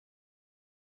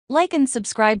Like and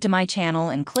subscribe to my channel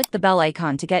and click the bell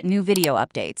icon to get new video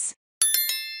updates.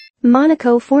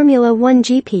 Monaco Formula 1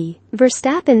 GP,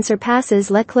 Verstappen surpasses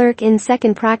Leclerc in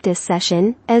second practice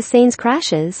session, as Sainz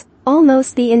crashes.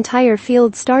 Almost the entire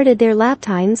field started their lap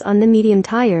times on the medium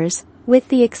tires, with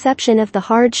the exception of the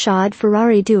hard-shod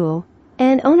Ferrari duo.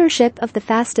 And ownership of the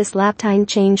fastest lap time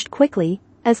changed quickly.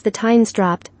 As the times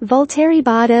dropped, Valtteri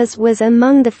Bottas was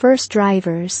among the first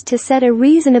drivers to set a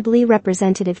reasonably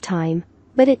representative time.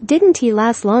 But it didn't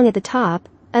last long at the top,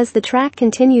 as the track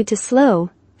continued to slow.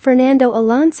 Fernando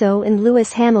Alonso and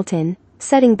Lewis Hamilton,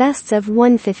 setting bests of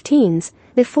 1:15s,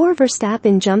 before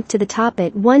Verstappen jumped to the top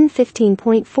at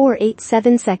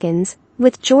 1:15.487 seconds,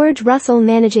 with George Russell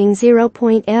managing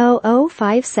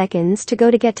 0.005 seconds to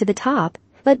go to get to the top,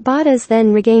 but Bottas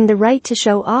then regained the right to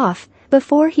show off,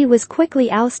 before he was quickly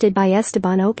ousted by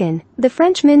Esteban Ocon. The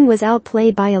Frenchman was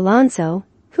outplayed by Alonso,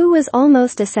 who was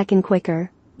almost a second quicker.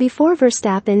 Before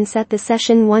Verstappen set the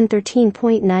session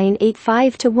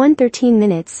 1:13.985 to 1:13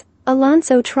 minutes,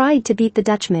 Alonso tried to beat the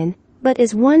Dutchman, but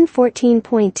his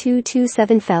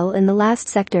 1:14.227 fell in the last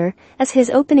sector, as his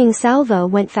opening salvo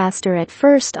went faster at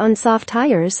first on soft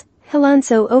tires.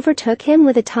 Alonso overtook him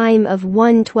with a time of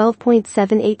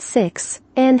 1:12.786,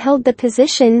 and held the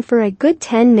position for a good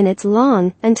 10 minutes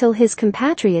long, until his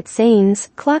compatriot Sainz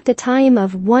clocked a time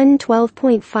of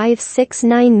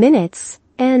 1:12.569 minutes,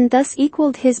 and thus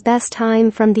equaled his best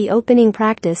time from the opening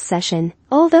practice session.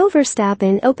 Although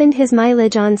Verstappen opened his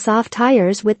mileage on soft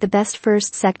tires with the best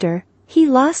first sector, he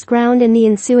lost ground in the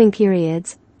ensuing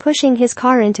periods, pushing his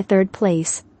car into third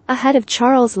place, ahead of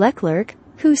Charles Leclerc,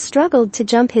 who struggled to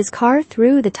jump his car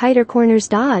through the tighter corners.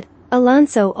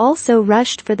 Alonso also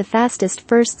rushed for the fastest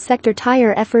first sector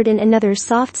tire effort in another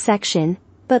soft section,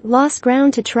 but lost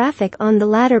ground to traffic on the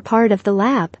latter part of the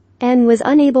lap, and was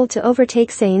unable to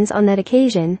overtake Sainz on that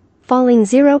occasion, falling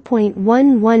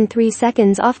 0.113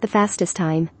 seconds off the fastest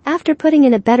time. After putting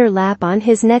in a better lap on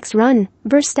his next run,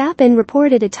 Verstappen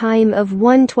reported a time of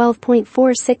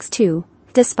 1:12.462.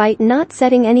 Despite not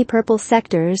setting any purple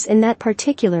sectors in that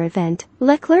particular event,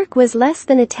 Leclerc was less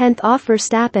than a tenth off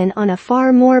Verstappen on a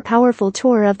far more powerful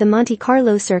tour of the Monte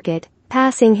Carlo circuit,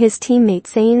 passing his teammate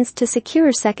Sainz to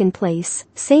secure second place.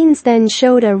 Sainz then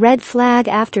showed a red flag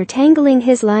after tangling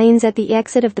his lines at the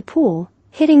exit of the pool,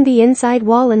 hitting the inside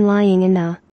wall and lying in a